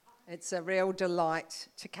It's a real delight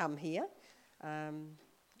to come here.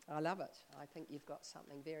 I love it. I think you've got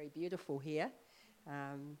something very beautiful here.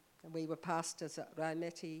 We were pastors at Bron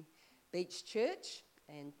Tait Beach Church,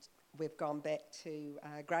 and we've gone back to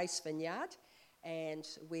Grace Vineyard, and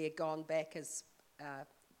we're gone back as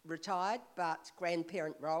retired but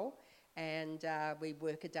grandparent role, and we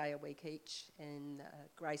work a day a week each in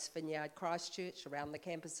Grace Vineyard Christchurch. Around the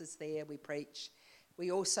campuses there we preach. We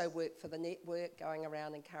also work for the network, going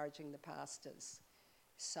around encouraging the pastors.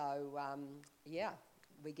 So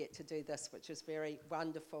we get to do this, which is very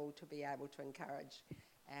wonderful to be able to encourage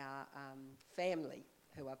our family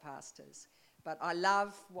who are pastors. But I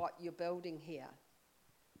love what you're building here.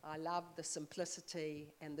 I love the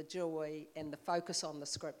simplicity and the joy and the focus on the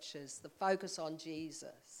scriptures, the focus on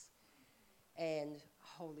Jesus and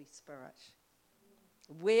Holy Spirit.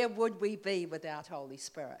 Where would we be without Holy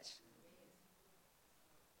Spirit?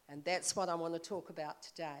 And that's what I want to talk about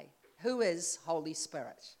today. Who is Holy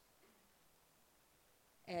Spirit?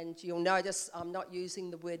 And you'll notice I'm not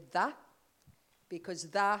using the word the, because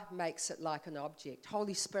the makes it like an object.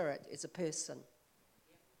 Holy Spirit is a person.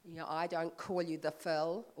 You know, I don't call you the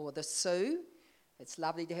Phil or the Sue. It's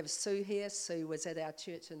lovely to have Sue here. Sue was at our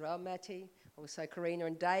church in Bron Tait. Also, Karina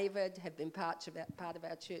and David have been part of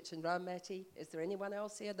our church in Bron Tait. Is there anyone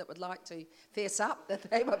else here that would like to fess up that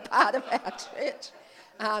they were part of our church?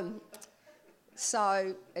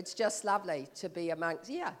 So it's just lovely to be amongst,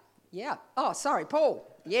 yeah. Oh, sorry,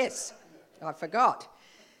 Paul. Yes, I forgot.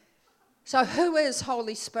 So who is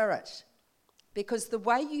Holy Spirit? Because the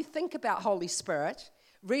way you think about Holy Spirit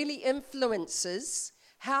really influences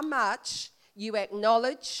how much you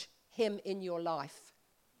acknowledge him in your life.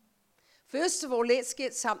 First of all, let's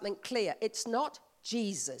get something clear. It's not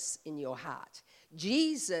Jesus in your heart.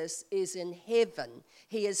 Jesus is in heaven.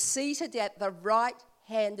 He is seated at the right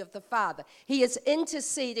hand of the Father. He is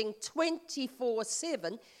interceding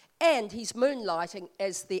 24/7, and he's moonlighting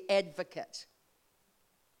as the advocate.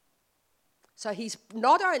 So he's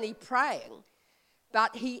not only praying,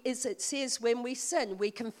 but he is, it says, when we sin,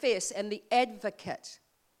 we confess, and the advocate.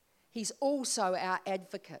 He's also our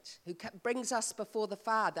advocate who brings us before the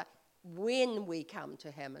Father when we come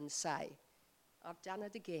to him and say, I've done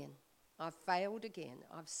it again. I've failed again.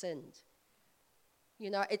 I've sinned. You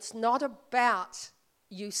know, it's not about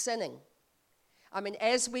you sinning. I mean,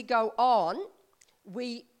 as we go on,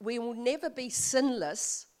 we will never be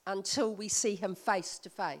sinless until we see him face to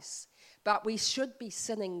face. But we should be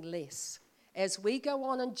sinning less as we go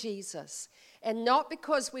on in Jesus. And not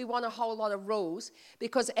because we want a whole lot of rules,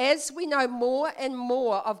 because as we know more and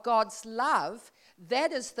more of God's love,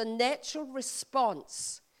 that is the natural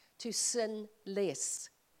response to sin less.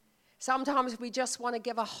 Sometimes we just want to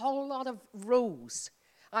give a whole lot of rules.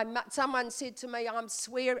 Someone said to me,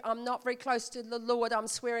 I'm not very close to the Lord, I'm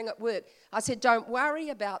swearing at work. I said, don't worry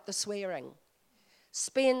about the swearing.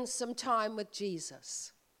 Spend some time with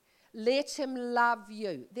Jesus. Let him love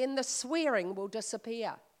you. Then the swearing will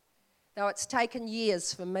disappear. Though it's taken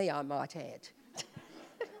years for me, I might add.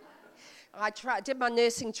 I did my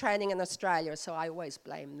nursing training in Australia, so I always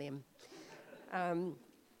blame them.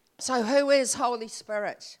 So who is Holy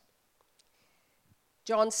Spirit?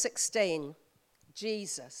 John 16,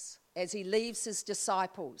 Jesus, as he leaves his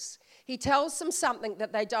disciples, he tells them something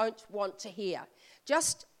that they don't want to hear.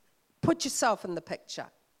 Just put yourself in the picture.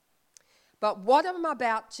 But what I'm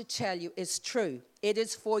about to tell you is true. It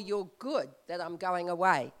is for your good that I'm going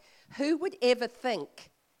away. Who would ever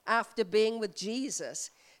think, after being with Jesus,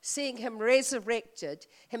 seeing him resurrected,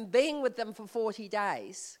 him being with them for 40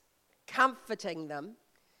 days, comforting them,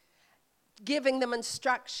 giving them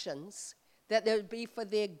instructions, that it would be for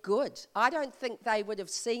their good? I don't think they would have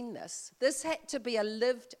seen this. This had to be a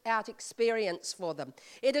lived out experience for them.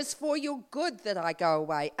 It is for your good that I go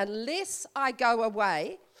away. Unless I go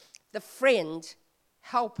away, the friend,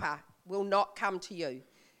 helper, will not come to you.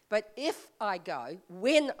 But if I go,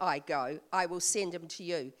 when I go, I will send him to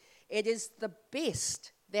you. It is the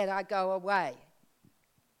best that I go away.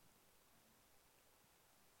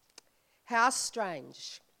 How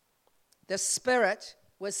strange. The Spirit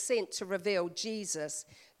was sent to reveal Jesus,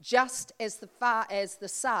 just as the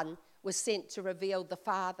Son was sent to reveal the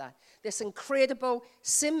Father. This incredible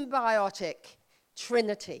symbiotic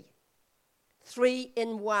Trinity. 3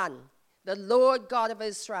 in 1. The Lord God of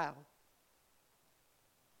Israel.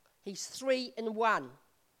 He's 3 in 1.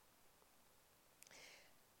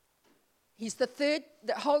 He's the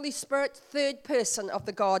Holy Spirit, third person of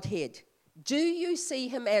the Godhead. Do you see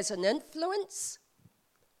him as an influence,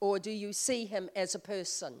 or do you see him as a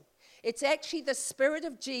person? It's actually the Spirit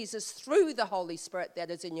of Jesus through the Holy Spirit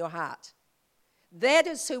that is in your heart. That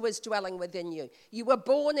is who is dwelling within you. You were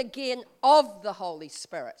born again of the Holy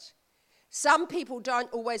Spirit. Some people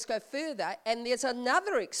don't always go further, and there's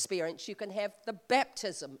another experience you can have, the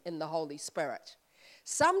baptism in the Holy Spirit.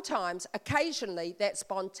 Sometimes, occasionally, that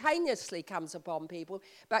spontaneously comes upon people,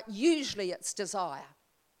 but usually it's desire.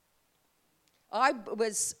 I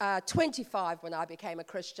was 25 when I became a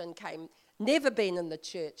Christian, never been in the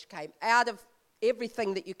church, came out of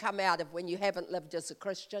everything that you come out of when you haven't lived as a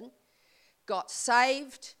Christian, got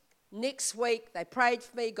saved. Next week, they prayed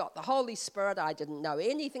for me, got the Holy Spirit. I didn't know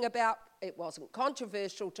anything about it. It wasn't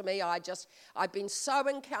controversial to me. I'd been so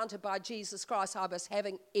encountered by Jesus Christ, I was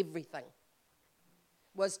having everything.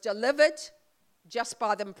 Was delivered just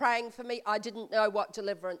by them praying for me. I didn't know what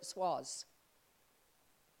deliverance was.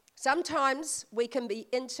 Sometimes we can be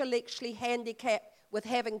intellectually handicapped with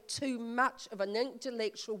having too much of an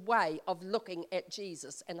intellectual way of looking at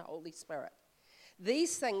Jesus and the Holy Spirit.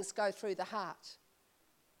 These things go through the heart.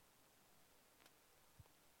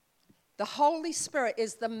 The Holy Spirit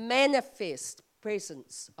is the manifest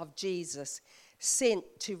presence of Jesus,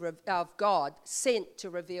 of God, sent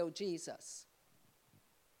to reveal Jesus.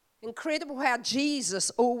 Incredible how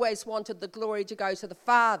Jesus always wanted the glory to go to the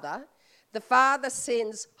Father. The Father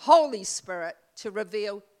sends Holy Spirit to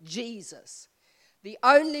reveal Jesus, the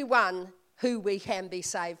only one who we can be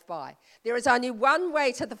saved by. There is only one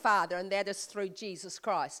way to the Father, and that is through Jesus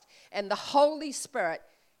Christ. And the Holy Spirit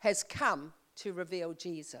has come to reveal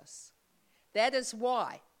Jesus. That is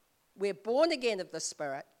why we're born again of the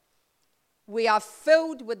Spirit. We are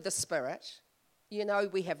filled with the Spirit. You know,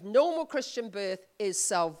 we have normal Christian birth is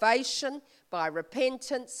salvation by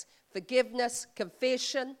repentance, forgiveness,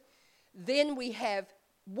 confession. Then we have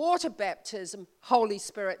water baptism, Holy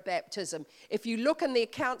Spirit baptism. If you look in the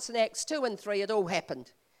accounts in Acts 2 and 3, it all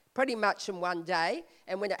happened pretty much in one day.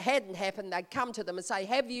 And when it hadn't happened, they'd come to them and say,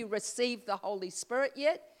 have you received the Holy Spirit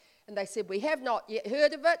yet? And they said, we have not yet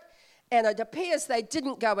heard of it. And it appears they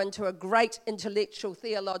didn't go into a great intellectual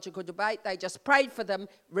theological debate. They just prayed for them,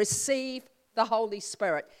 receive the Holy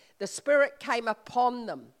Spirit. The Spirit came upon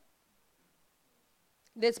them.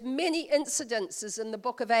 There's many incidences in the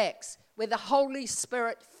book of Acts where the Holy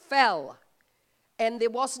Spirit fell and there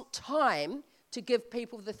wasn't time to give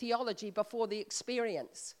people the theology before the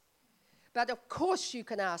experience. But of course you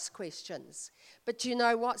can ask questions. But do you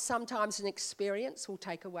know what? Sometimes an experience will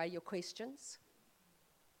take away your questions.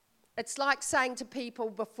 It's like saying to people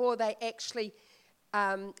before they actually,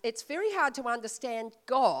 it's very hard to understand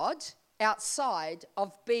God outside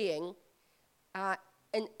of being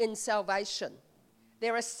in salvation.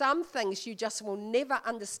 There are some things you just will never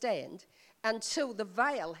understand until the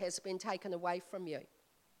veil has been taken away from you.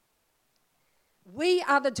 We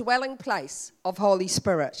are the dwelling place of Holy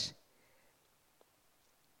Spirit.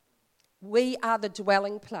 We are the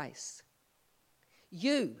dwelling place.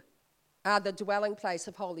 You are the dwelling place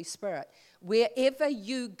of Holy Spirit. Wherever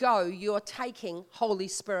you go, you're taking Holy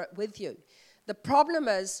Spirit with you. The problem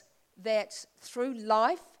is that through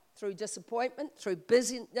life, through disappointment, through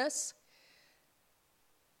busyness,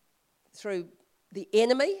 through the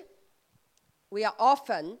enemy, we are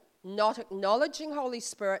often not acknowledging Holy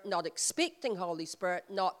Spirit, not expecting Holy Spirit,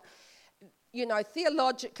 not,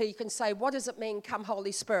 theologically you can say, what does it mean, come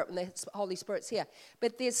Holy Spirit, when the Holy Spirit's here?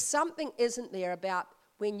 But there's something, isn't there, about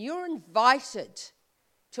when you're invited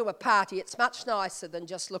to a party, it's much nicer than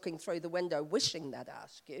just looking through the window wishing they'd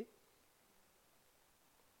ask you.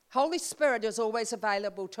 Holy Spirit is always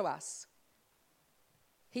available to us.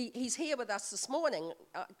 He's here with us this morning.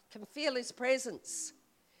 I can feel his presence.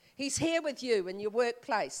 He's here with you in your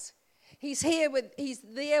workplace. He's there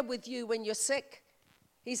with you when you're sick.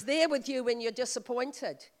 He's there with you when you're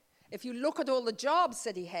disappointed. If you look at all the jobs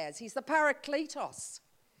that he has, he's the Parakletos.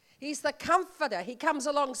 He's the comforter. He comes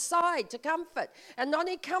alongside to comfort. And not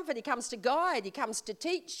only comfort, he comes to guide. He comes to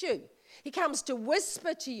teach you. He comes to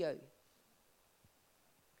whisper to you.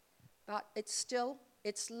 But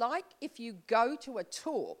it's like if you go to a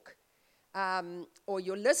talk or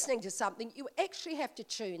you're listening to something, you actually have to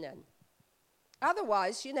tune in.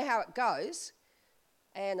 Otherwise, you know how it goes.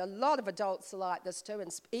 And a lot of adults are like this too,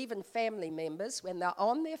 and even family members, when they're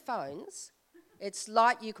on their phones, it's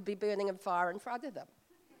like you could be burning in fire in front of them.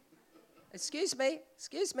 Excuse me.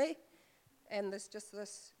 And there's just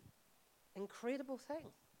this incredible thing.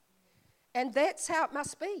 And that's how it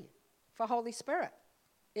must be for Holy Spirit.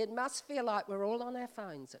 It must feel like we're all on our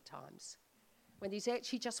phones at times, when he's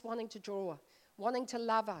actually just wanting to draw, wanting to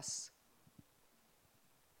love us,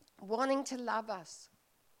 wanting to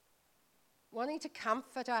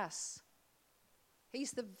comfort us.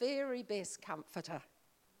 He's the very best comforter.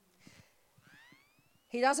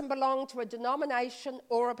 He doesn't belong to a denomination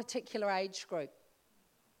or a particular age group.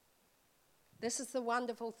 This is the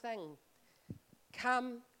wonderful thing.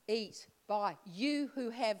 Come, eat, buy. You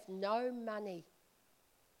who have no money,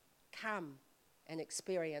 come and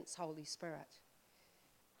experience Holy Spirit.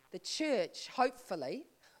 The church, hopefully,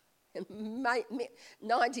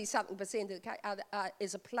 90-something% of the case,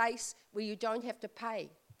 is a place where you don't have to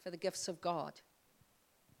pay for the gifts of God.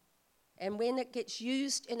 And when it gets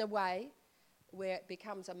used in a way where it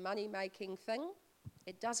becomes a money-making thing,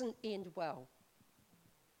 it doesn't end well.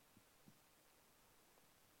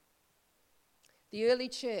 The early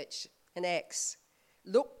church in Acts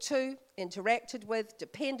looked to, interacted with,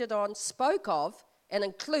 depended on, spoke of, and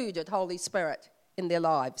included Holy Spirit in their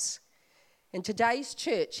lives. In today's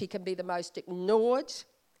church, he can be the most ignored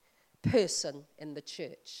person in the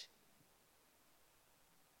church.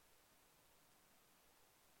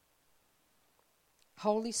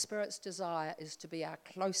 Holy Spirit's desire is to be our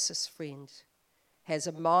closest friend. Has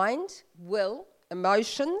a mind, will,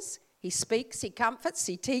 emotions. He speaks, he comforts,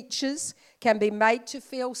 he teaches, can be made to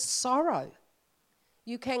feel sorrow.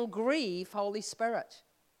 You can grieve Holy Spirit.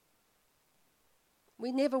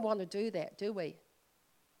 We never want to do that, do we?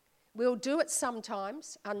 We'll do it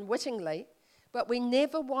sometimes, unwittingly, but we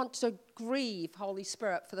never want to grieve Holy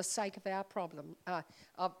Spirit for the sake of our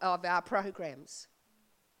of our programs.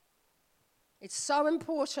 It's so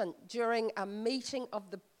important during a meeting of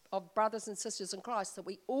brothers and sisters in Christ that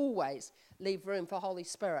we always leave room for Holy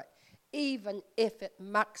Spirit, even if it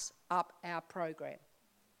mucks up our program.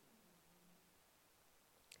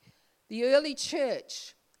 The early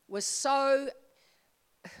church was so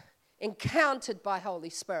encountered by Holy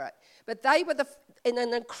Spirit, but they were in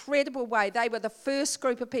an incredible way, they were the first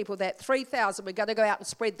group of people, that 3,000 were going to go out and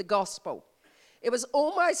spread the gospel. It was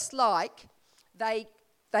almost like they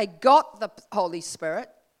got the Holy Spirit,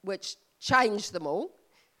 which changed them all.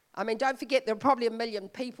 I mean, don't forget, there were probably 1 million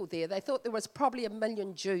people there. They thought there was probably 1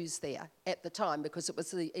 million Jews there at the time, because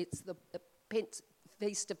it's the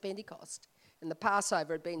Feast of Pentecost. And the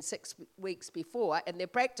Passover had been 6 weeks before, and their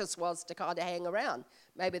practice was to kind of hang around.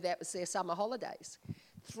 Maybe that was their summer holidays.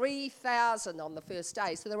 3,000 on the first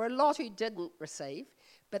day. So there were a lot who didn't receive,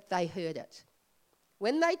 but they heard it.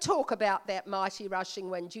 When they talk about that mighty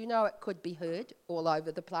rushing wind, you know it could be heard all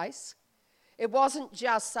over the place. It wasn't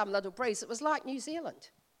just some little breeze. It was like New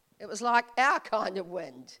Zealand. It was like our kind of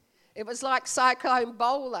wind. It was like Cyclone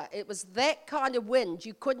Bowler. It was that kind of wind.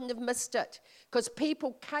 You couldn't have missed it, because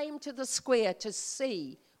people came to the square to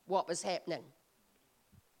see what was happening.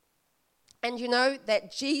 And you know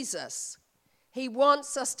that Jesus, he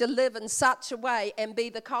wants us to live in such a way and be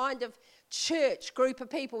the kind of church group of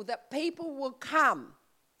people that people will come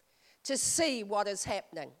to see what is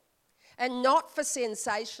happening. And not for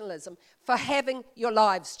sensationalism, for having your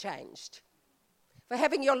lives changed, for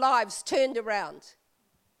having your lives turned around,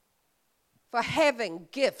 for having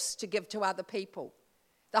gifts to give to other people.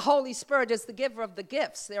 The Holy Spirit is the giver of the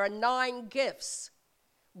gifts. There are 9 gifts.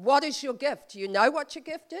 What is your gift? Do you know what your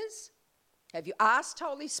gift is? Have you asked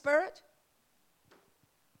Holy Spirit?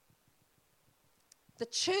 The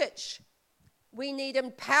church, we need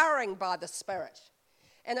empowering by the Spirit.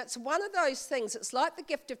 And it's one of those things, it's like the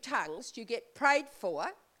gift of tongues. You get prayed for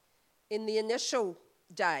in the initial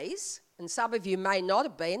days, and some of you may not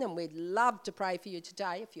have been, and we'd love to pray for you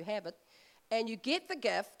today if you haven't. And you get the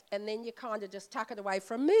gift, and then you kind of just tuck it away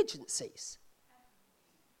for emergencies.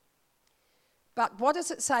 But what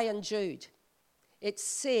does it say in Jude? It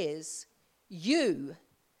says, you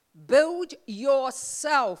build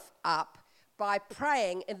yourself up by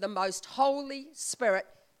praying in the most Holy Spirit.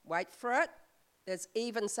 Wait for it. There's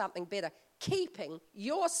even something better. Keeping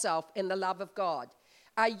yourself in the love of God.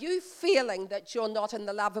 Are you feeling that you're not in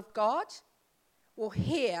the love of God? Well,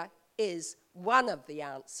 here is one of the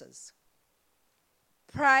answers.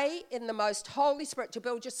 Pray in the most Holy Spirit to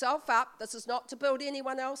build yourself up. This is not to build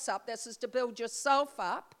anyone else up. This is to build yourself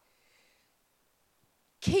up.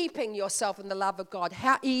 Keeping yourself in the love of God.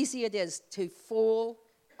 How easy it is to fall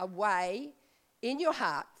away in your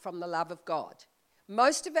heart from the love of God.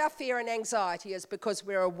 Most of our fear and anxiety is because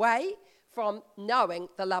we're away from knowing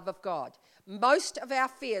the love of God. Most of our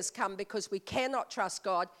fears come because we cannot trust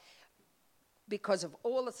God because of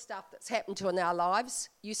all the stuff that's happened to in our lives.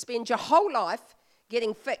 You spend your whole life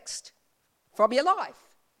getting fixed from your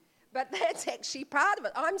life. But that's actually part of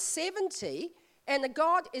it. I'm 70, and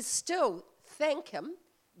God is still, thank him,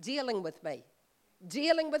 dealing with me,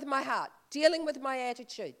 dealing with my heart, dealing with my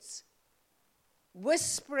attitudes,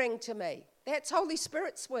 whispering to me. That's Holy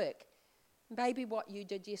Spirit's work. Maybe what you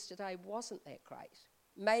did yesterday wasn't that great.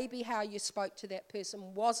 Maybe how you spoke to that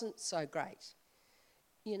person wasn't so great.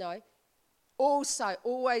 You know, also,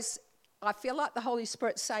 always, I feel like the Holy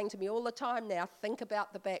Spirit's saying to me all the time now, think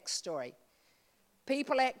about the backstory.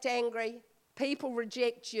 people act angry, people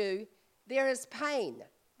reject you, there is pain.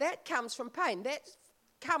 That comes from pain. That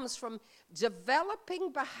comes from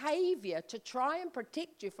developing behavior to try and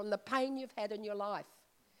protect you from the pain you've had in your life.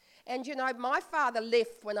 And you know, my father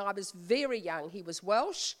left when I was very young. He was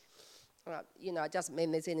Welsh. You know, it doesn't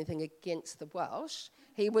mean there's anything against the Welsh.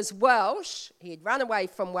 He was Welsh. He'd run away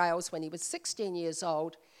from Wales when he was 16 years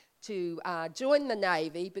old to join the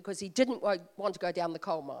Navy because he didn't want to go down the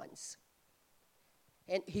coal mines.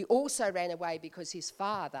 And he also ran away because his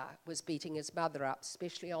father was beating his mother up,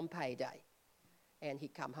 especially on payday. And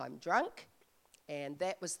he'd come home drunk, and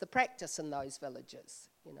that was the practice in those villages,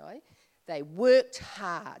 you know. They worked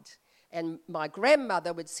hard. And my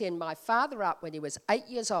grandmother would send my father up when he was 8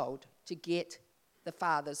 years old to get the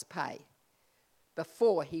father's pay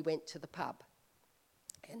before he went to the pub.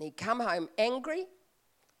 And he'd come home angry,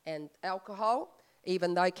 and alcohol,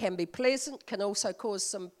 even though can be pleasant, can also cause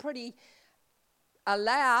some pretty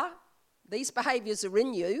these behaviours are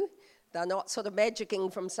in you. They're not sort of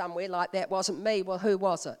magicking from somewhere like that wasn't me. Well, who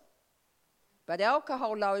was it? But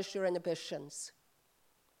alcohol lowers your inhibitions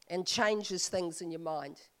and changes things in your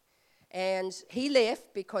mind. And he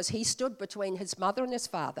left because he stood between his mother and his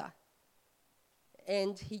father.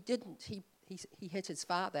 And he didn't. He hit his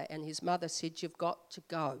father, and his mother said, "You've got to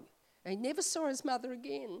go." And he never saw his mother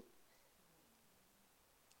again.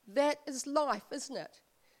 That is life, isn't it?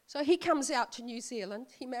 So he comes out to New Zealand.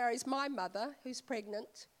 He marries my mother, who's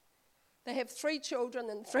pregnant. They have 3 children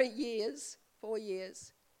in 4 years.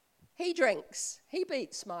 He drinks. He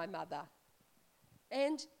beats my mother.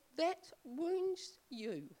 And that wounds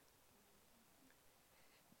you.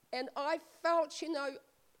 And I felt, you know,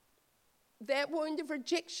 that wound of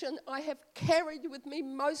rejection I have carried with me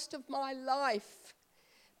most of my life.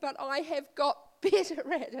 But I have got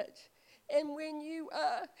better at it. And when you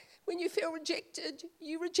feel rejected,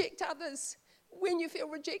 you reject others. When you feel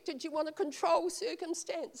rejected, you want to control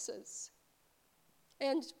circumstances.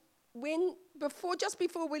 And just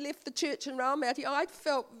before we left the church in Raumati, I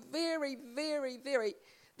felt very, very, very,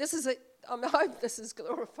 I hope this is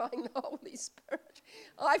glorifying the Holy Spirit.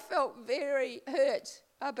 I felt very hurt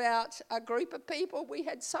about a group of people we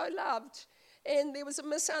had so loved. And there was a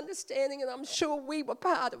misunderstanding, and I'm sure we were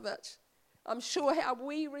part of it. I'm sure how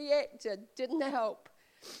we reacted didn't help.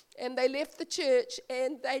 And they left the church,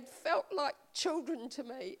 and they felt like children to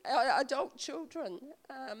me, adult children.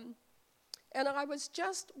 And I was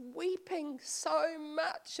just weeping so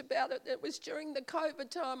much about it. It was during the COVID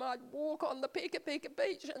time. I'd walk on the Peka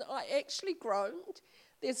Beach, and I actually groaned.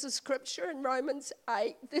 There's a scripture in Romans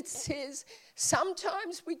 8 that says,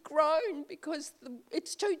 sometimes we groan because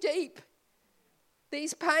it's too deep.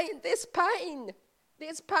 There's pain.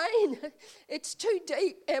 It's too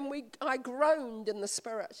deep, and I groaned in the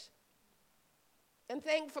spirit. And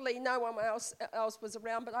thankfully, no one else was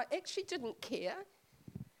around, but I actually didn't care.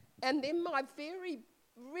 And then my very,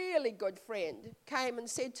 really good friend came and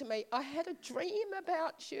said to me, "I had a dream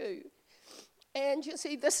about you." And you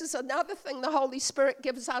see, this is another thing, the Holy Spirit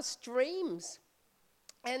gives us dreams.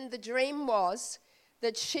 And the dream was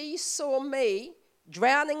that she saw me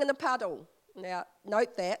drowning in a puddle. Now,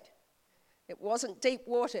 note that. It wasn't deep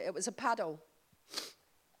water, it was a puddle.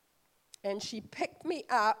 And she picked me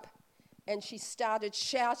up and she started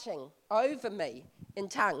shouting over me in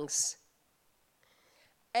tongues.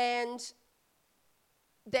 And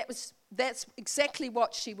that's exactly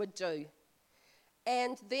what she would do.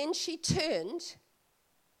 And then she turned.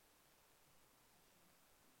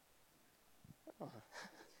 Oh,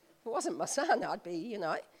 if it wasn't my son, I'd be,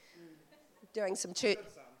 doing some church.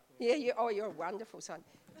 Yeah, you're a wonderful son.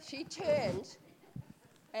 She turned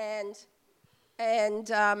and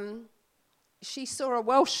she saw a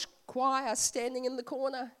Welsh choir standing in the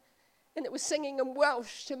corner, and it was singing in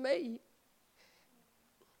Welsh to me.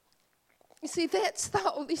 You see, that's the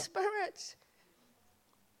Holy Spirit.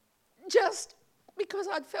 Just because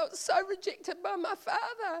I'd felt so rejected by my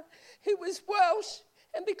father, who was Welsh,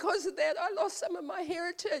 and because of that I lost some of my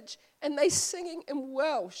heritage, and they singing in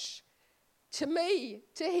Welsh to me,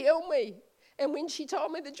 to heal me. And when she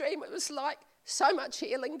told me the dream, it was like so much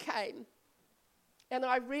healing came. And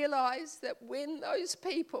I realized that when those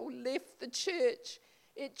people left the church,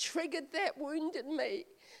 it triggered that wound in me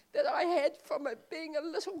that I had from it being a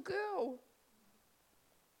little girl.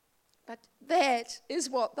 But that is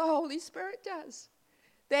what the Holy Spirit does.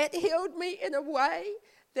 That healed me in a way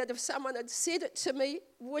that if someone had said it to me,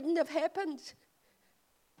 wouldn't have happened.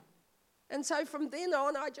 And so from then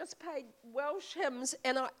on, I just played Welsh hymns,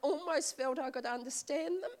 and I almost felt I could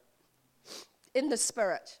understand them in the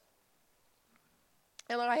Spirit.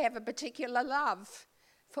 And I have a particular love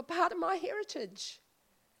for part of my heritage.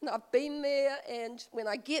 And I've been there, and when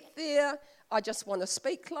I get there, I just want to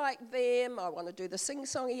speak like them. I want to do the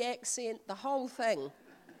sing-songy accent, the whole thing.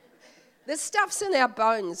 This stuff's in our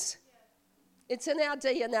bones. It's in our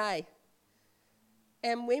DNA.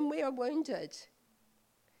 And when we are wounded,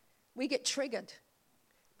 we get triggered.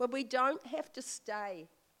 But we don't have to stay.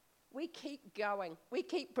 We keep going. We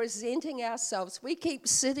keep presenting ourselves. We keep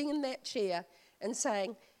sitting in that chair and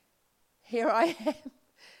saying, here I am.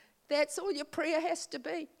 That's all your prayer has to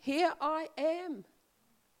be. Here I am.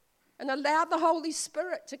 And allow the Holy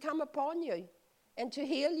Spirit to come upon you and to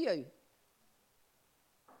heal you.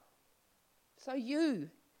 So you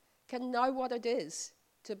can know what it is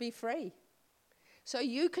to be free. So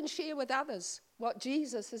you can share with others what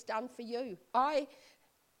Jesus has done for you. I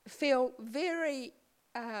feel very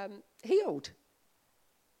healed.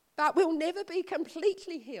 But we'll never be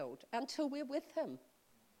completely healed until we're with him.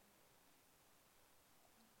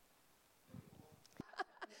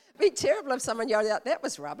 It'd be terrible if someone yelled out, that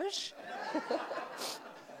was rubbish.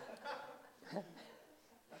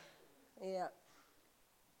 Yeah.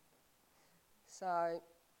 So,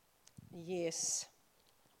 yes.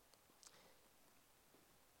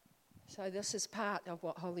 So this is part of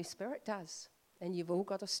what Holy Spirit does. And you've all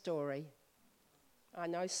got a story. I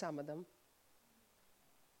know some of them.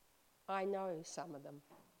 I know some of them.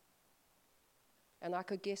 And I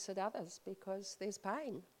could guess at others because there's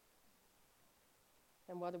pain.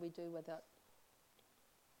 And what do we do with it?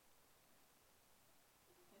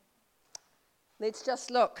 Let's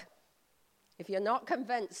just look. If you're not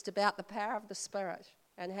convinced about the power of the Spirit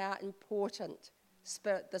and how important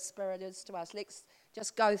the Spirit is to us, let's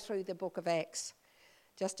just go through the book of Acts.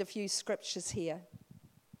 Just a few scriptures here.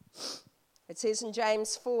 It says in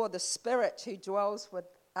James 4, the Spirit who dwells with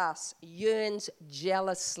us yearns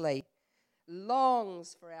jealously,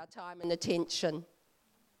 longs for our time and attention.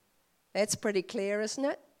 That's pretty clear, isn't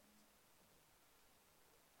it?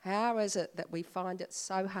 How is it that we find it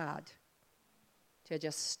so hard to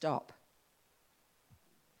just stop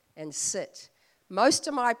and sit? Most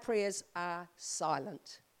of my prayers are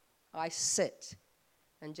silent. I sit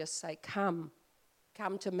and just say, come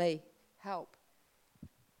to me, help,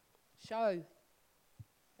 show.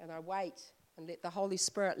 And I wait and let the Holy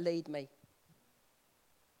Spirit lead me.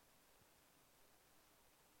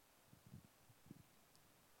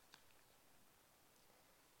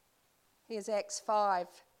 Here's Acts 5.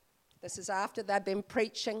 This is after they've been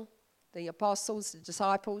preaching, the apostles, the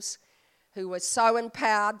disciples, who were so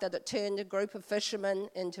empowered that it turned a group of fishermen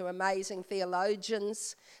into amazing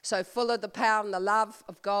theologians, so full of the power and the love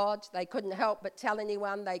of God, they couldn't help but tell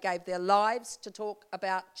anyone. They gave their lives to talk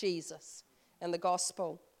about Jesus and the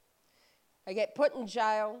gospel. They get put in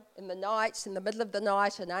jail in the night, in the middle of the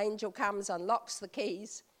night, an angel comes, unlocks the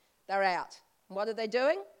keys, they're out. And what are they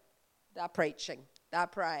doing? They're preaching, they're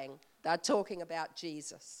praying, they're talking about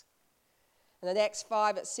Jesus. And in Acts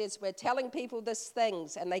 5 it says, we're telling people these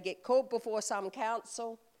things, and they get called before some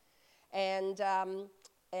council, and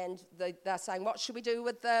they're saying, what should we do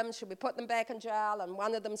with them? Should we put them back in jail? And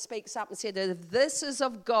one of them speaks up and said, if this is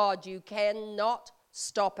of God, you cannot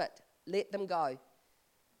stop it. Let them go.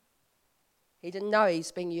 He didn't know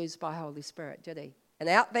he's being used by Holy Spirit, did he? And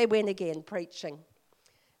out they went again, preaching.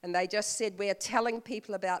 And they just said, we're telling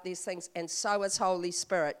people about these things, and so is Holy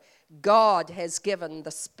Spirit. God has given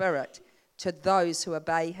the Spirit to those who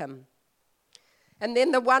obey him. And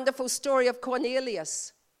then the wonderful story of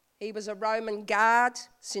Cornelius. He was a Roman guard,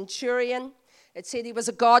 centurion. It said he was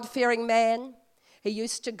a God-fearing man. He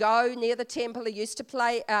used to go near the temple. He used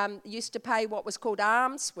to pay what was called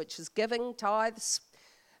alms, which is giving, tithes,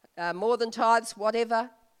 more than tithes, whatever.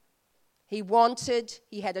 He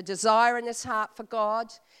had a desire in his heart for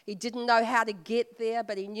God. He didn't know how to get there,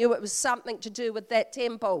 but he knew it was something to do with that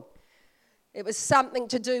temple. It was something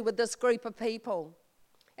to do with this group of people.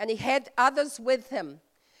 And he had others with him,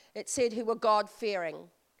 it said, who were God-fearing.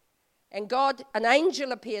 And an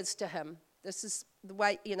angel appears to him. This is the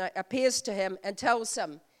way, appears to him and tells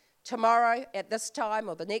him, tomorrow at this time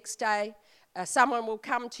or the next day, someone will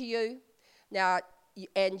come to you. Now,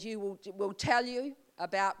 and you will tell you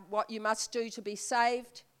about what you must do to be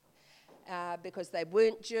saved, because they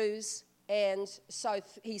weren't Jews. And so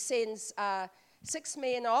he sends 6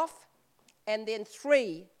 men off, and then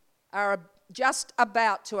 3 are just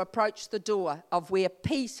about to approach the door of where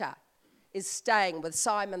Peter is staying with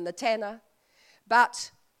Simon the tanner. But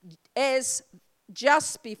as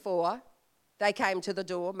just before they came to the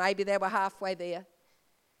door, maybe they were halfway there,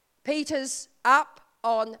 Peter's up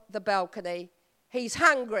on the balcony. He's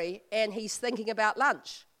hungry and he's thinking about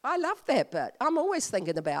lunch. I love that bit. I'm always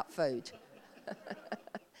thinking about food.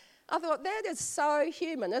 I thought, that is so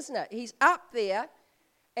human, isn't it? He's up there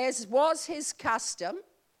as was his custom,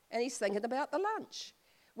 and he's thinking about the lunch,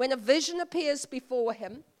 when a vision appears before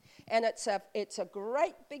him, and it's a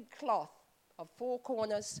great big cloth of 4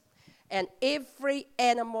 corners, and every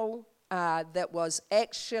animal that was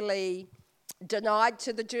actually denied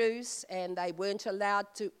to the Jews, and they weren't allowed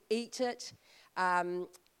to eat it, and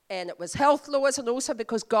it was health laws, and also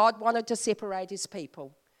because God wanted to separate his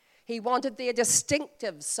people. He wanted their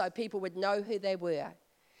distinctives so people would know who they were.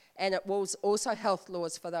 And it was also health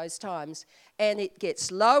laws for those times. And it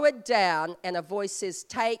gets lowered down, and a voice says,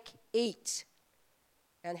 "Take, eat."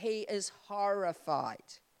 And he is horrified.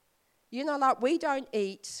 You know, like we don't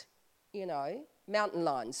eat, mountain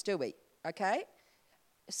lions, do we? Okay?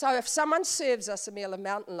 So if someone serves us a meal of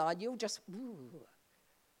mountain lion, you'll just, ooh,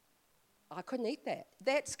 I couldn't eat that.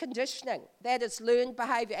 That's conditioning. That is learned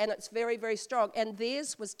behavior, and it's very, very strong. And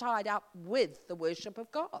theirs was tied up with the worship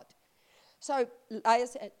of God. So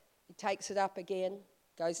he takes it up again,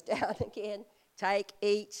 goes down again. Take,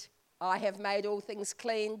 eat. I have made all things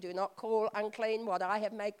clean. Do not call unclean what I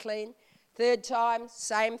have made clean. 3rd time,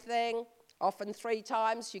 same thing. Often 3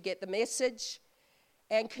 times, you get the message.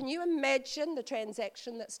 And can you imagine the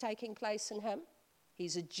transaction that's taking place in him?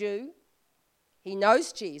 He's a Jew. He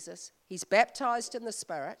knows Jesus. He's baptized in the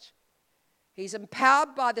Spirit. He's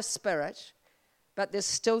empowered by the Spirit. But there's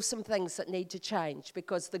still some things that need to change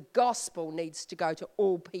because the gospel needs to go to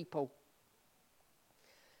all people.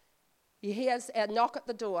 He hears a knock at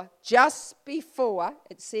the door. Just before,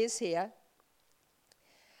 it says here,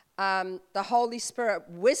 the Holy Spirit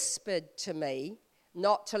whispered to me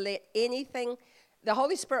not to let anything. The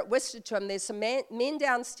Holy Spirit whispered to him, there's some men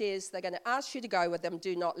downstairs, they're going to ask you to go with them.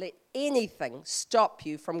 Do not let anything stop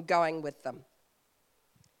you from going with them.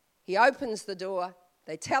 He opens the door.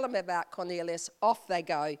 They tell him about Cornelius. Off they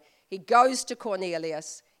go. He goes to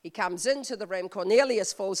Cornelius. He comes into the room.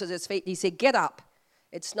 Cornelius falls at his feet. He said, "Get up.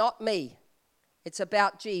 It's not me. It's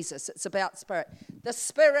about Jesus. It's about Spirit." The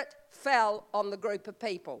Spirit fell on the group of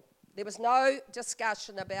people. There was no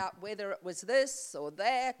discussion about whether it was this or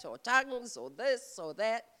that or tongues or this or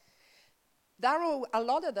that. A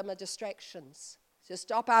lot of them are distractions to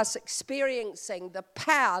stop us experiencing the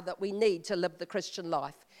power that we need to live the Christian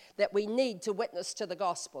life, that we need to witness to the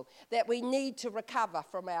gospel, that we need to recover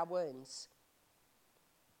from our wounds.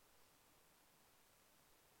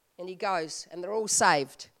 And he goes, and they're all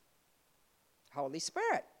saved. Holy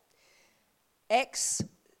Spirit. Acts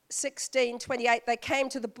 16:28, they came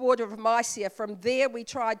to the border of Mysia. From there we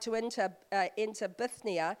tried to enter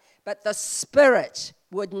Bithynia, but the Spirit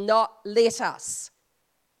would not let us.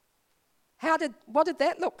 What did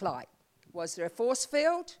that look like? Was there a force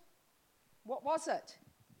field? What was it?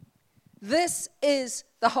 This is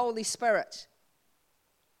the Holy Spirit.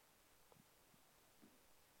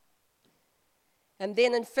 And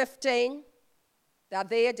then in 15, they're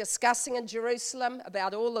there discussing in Jerusalem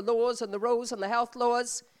about all the laws and the rules and the health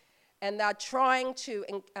laws. And they're trying to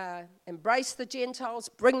embrace the Gentiles,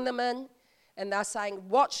 bring them in. And they're saying,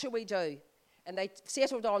 what should we do? And they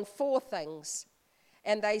settled on 4 things.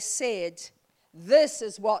 And they said, this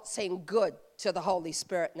is what seemed good to the Holy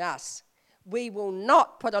Spirit and us. We will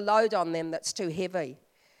not put a load on them that's too heavy.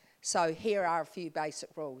 So here are a few basic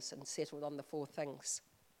rules, and settled on the 4 things,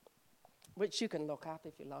 which you can look up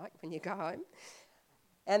if you like when you go home.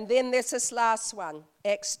 And then there's this last one,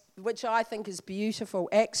 Acts, which I think is beautiful,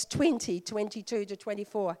 Acts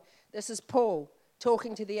 20:22-24. This is Paul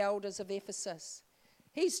talking to the elders of Ephesus.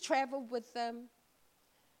 He's traveled with them.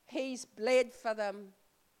 He's bled for them.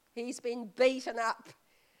 He's been beaten up.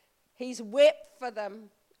 He's wept for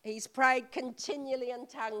them. He's prayed continually in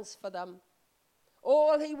tongues for them.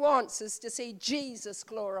 All he wants is to see Jesus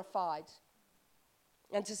glorified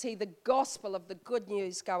and to see the gospel of the good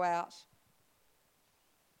news go out.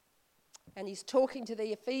 And he's talking to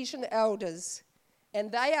the Ephesian elders,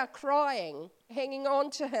 and they are crying, hanging on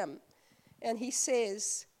to him. And he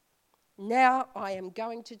says, now I am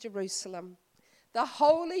going to Jerusalem. The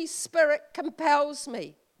Holy Spirit compels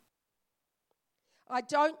me. I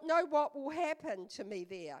don't know what will happen to me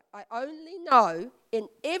there. I only know in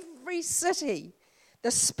every city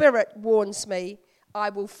the Spirit warns me I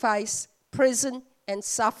will face prison and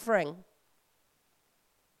suffering.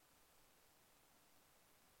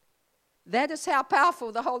 That is how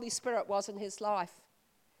powerful the Holy Spirit was in his life.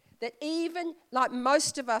 That even, like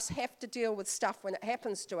most of us have to deal with stuff when it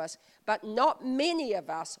happens to us, but not many of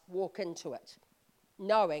us walk into it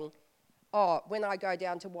knowing, oh, when I go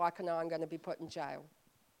down to Waikanae, I'm going to be put in jail.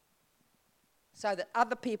 So that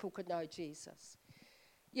other people could know Jesus.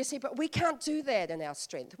 You see, but we can't do that in our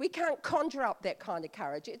strength. We can't conjure up that kind of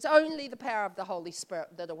courage. It's only the power of the Holy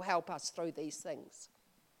Spirit that will help us through these things.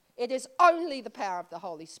 It is only the power of the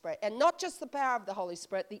Holy Spirit. And not just the power of the Holy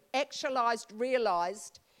Spirit, the actualized,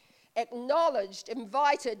 realized, acknowledged,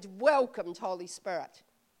 invited, welcomed Holy Spirit.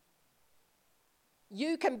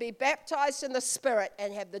 You can be baptized in the Spirit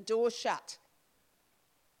and have the door shut.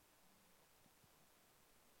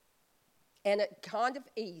 And it's kind of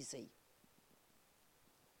easy,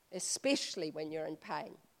 especially when you're in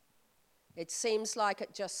pain. It seems like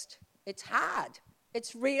it's hard.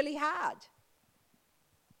 It's really hard.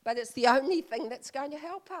 But it's the only thing that's going to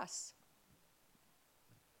help us.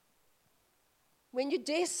 When you're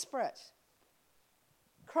desperate,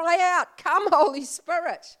 cry out, "Come, Holy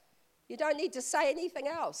Spirit." You don't need to say anything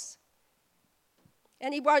else.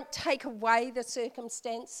 And he won't take away the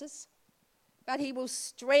circumstances, but he will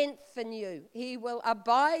strengthen you. He will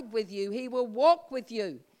abide with you. He will walk with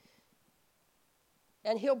you.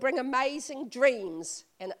 And he'll bring amazing dreams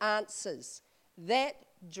and answers. That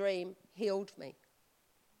dream healed me.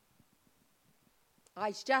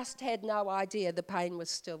 I just had no idea the pain was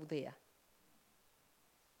still there.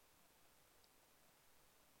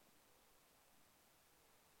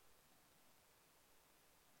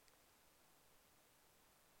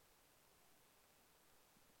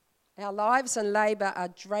 Our lives and labor are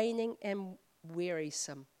draining and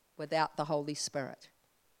wearisome without the Holy Spirit.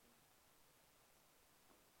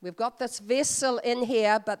 We've got this vessel in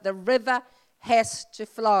here, but the river has to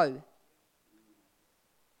flow.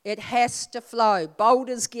 It has to flow.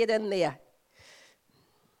 Boulders get in there.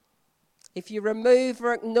 If you remove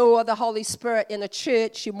or ignore the Holy Spirit in a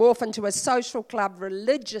church, you morph into a social club,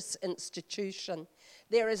 religious institution.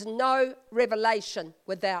 There is no revelation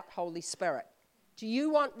without Holy Spirit. Do you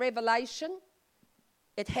want revelation?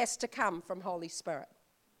 It has to come from Holy Spirit.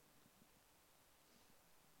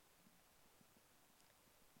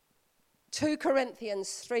 2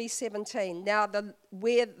 Corinthians 3:17. Now,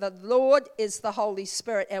 where the Lord is the Holy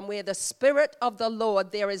Spirit, and where the Spirit of the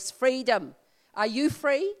Lord, there is freedom. Are you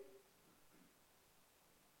free?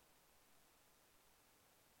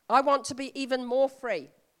 I want to be even more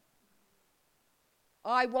free.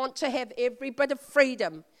 I want to have every bit of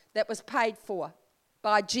freedom that was paid for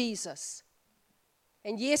by Jesus.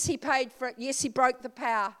 And yes, he paid for it. Yes, he broke the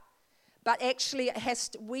power. But actually,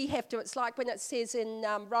 we have to. It's like when it says in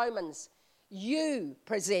Romans, you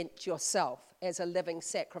present yourself as a living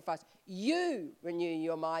sacrifice. You renew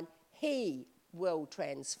your mind. He will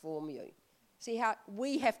transform you. See how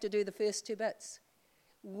we have to do the first two bits.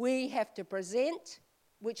 We have to present,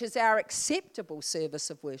 which is our acceptable service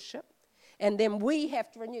of worship. And then we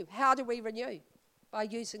have to renew. How do we renew? By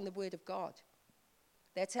using the Word of God.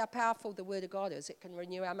 That's how powerful the Word of God is. It can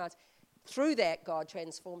renew our minds. Through that, God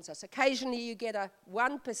transforms us. Occasionally you get a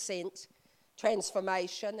 1%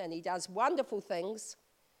 transformation, and he does wonderful things,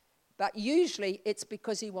 but usually it's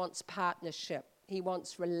because he wants partnership. He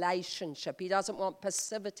wants relationship. He doesn't want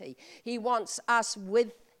passivity. He wants us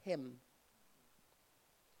with him.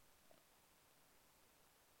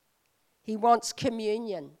 He wants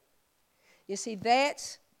communion. You see,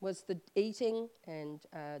 that was the eating and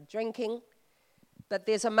drinking, but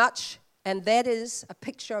there's and that is a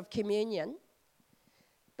picture of communion,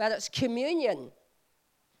 but it's communion.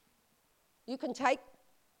 You can take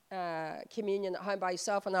communion at home by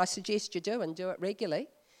yourself, and I suggest you do, and do it regularly.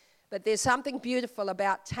 But there's something beautiful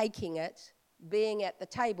about taking it, being at the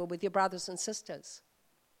table with your brothers and sisters.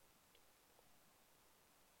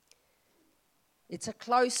 It's a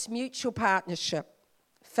close mutual partnership,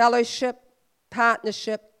 fellowship,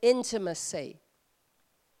 partnership, intimacy.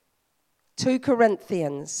 2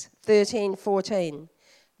 Corinthians 13:14.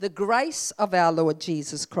 The grace of our Lord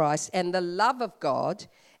Jesus Christ and the love of God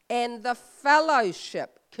and the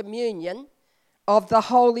fellowship, communion, of the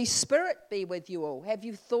Holy Spirit be with you all. Have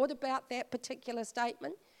you thought about that particular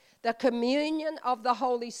statement? The communion of the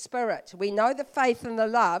Holy Spirit. We know the faith and the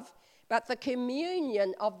love, but the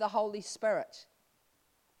communion of the Holy Spirit.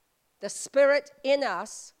 The Spirit in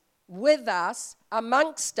us, with us,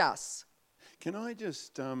 amongst us. Can I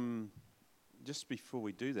just before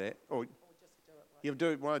we do that, or you'll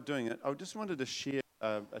do it while doing it, I just wanted to share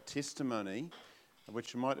a testimony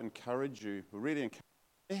which might encourage you, really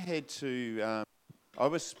encourage you. I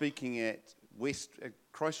was speaking at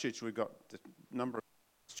Christchurch. We've got a number of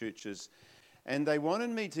churches, and they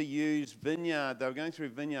wanted me to use Vineyard. They were going through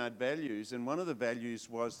Vineyard values, and one of the values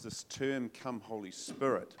was this term, "Come Holy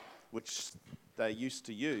Spirit," which they used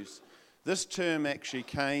to use. This term actually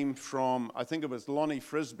came from, I think it was Lonnie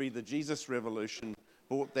Frisbee, the Jesus Revolution,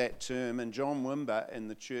 bought that term, and John Wimber in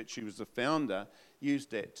the church, he was the founder,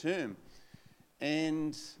 used that term.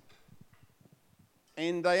 And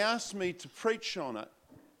they asked me to preach on it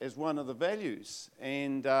as one of the values.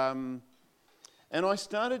 And And I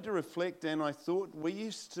started to reflect, and I thought we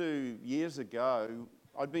used to, years ago,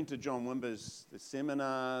 I'd been to John Wimber's the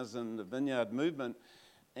seminars and the Vineyard movement,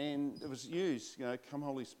 and it was used, come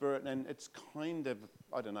Holy Spirit, and it's kind of,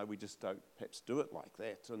 I don't know, we just don't perhaps do it like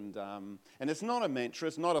that. And it's not a mantra,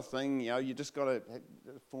 it's not a thing, you just got a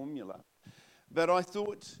formula. But I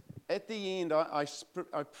thought, at the end, I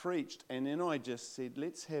preached, and then I just said,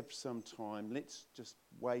 let's have some time, let's just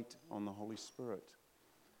wait on the Holy Spirit.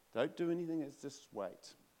 Don't do anything, it's just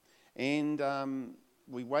wait. And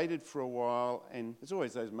we waited for a while, and there's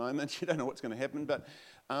always those moments, you don't know what's going to happen, but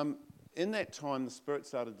in that time, the Spirit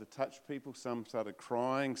started to touch people. Some started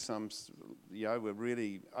crying. Some, were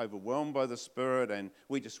really overwhelmed by the Spirit. And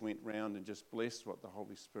we just went round and just blessed what the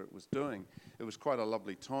Holy Spirit was doing. It was quite a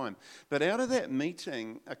lovely time. But out of that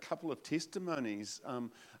meeting, a couple of testimonies.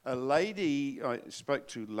 A lady I spoke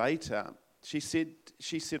to later, she said,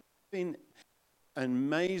 I've been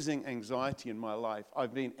amazing anxiety in my life.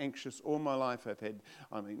 I've been anxious all my life.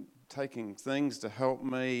 Taking things to help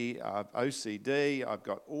me. I've OCD. I've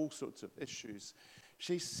got all sorts of issues.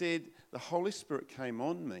 She said the Holy Spirit came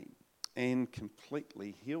on me and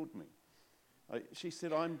completely healed me. She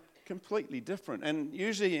said I'm completely different. And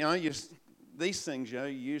usually, these things, you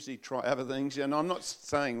usually try other things. And I'm not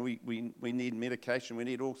saying we need medication. We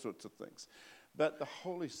need all sorts of things. But the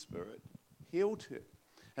Holy Spirit healed her.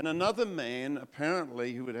 And another man,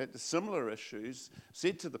 apparently, who had had similar issues,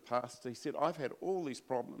 said to the pastor, he said, I've had all these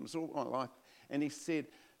problems all my life. And he said,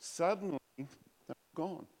 suddenly, they're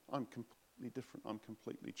gone. I'm completely different. I'm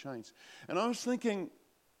completely changed. And I was thinking,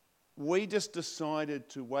 we just decided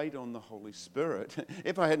to wait on the Holy Spirit.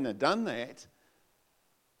 If I hadn't have done that,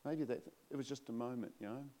 maybe it was just a moment,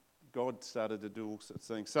 God started to do all sorts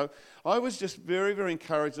of things. So I was just very, very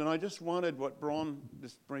encouraged, and I just wanted what Bron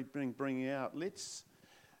is bringing out.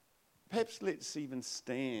 Perhaps let's even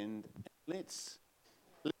stand. Let's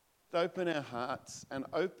open our hearts and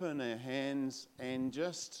open our hands and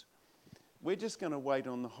we're just going to wait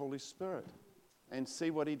on the Holy Spirit and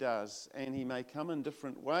see what he does. And he may come in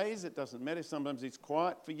different ways. It doesn't matter. Sometimes he's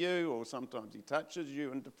quiet for you, or sometimes he touches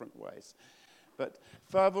you in different ways. But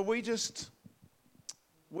Father, we just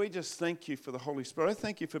thank you for the Holy Spirit. I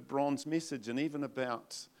thank you for Bron's message, and even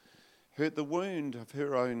about the wound of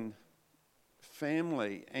her own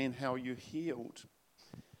family and how you healed.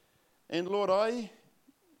 And Lord, I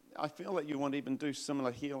feel that you want to even do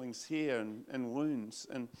similar healings here and wounds.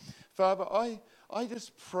 And Father, I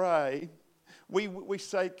just pray, we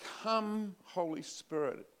say, come Holy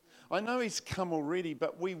Spirit. I know he's come already,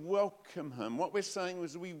 but we welcome him. What we're saying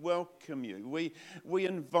is we welcome you. We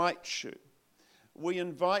invite you. We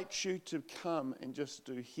invite you to come and just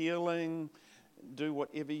do healing, do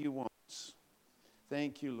whatever you want.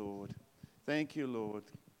 Thank you, Lord. Thank you, Lord.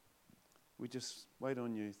 We just wait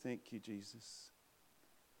on you. Thank you, Jesus.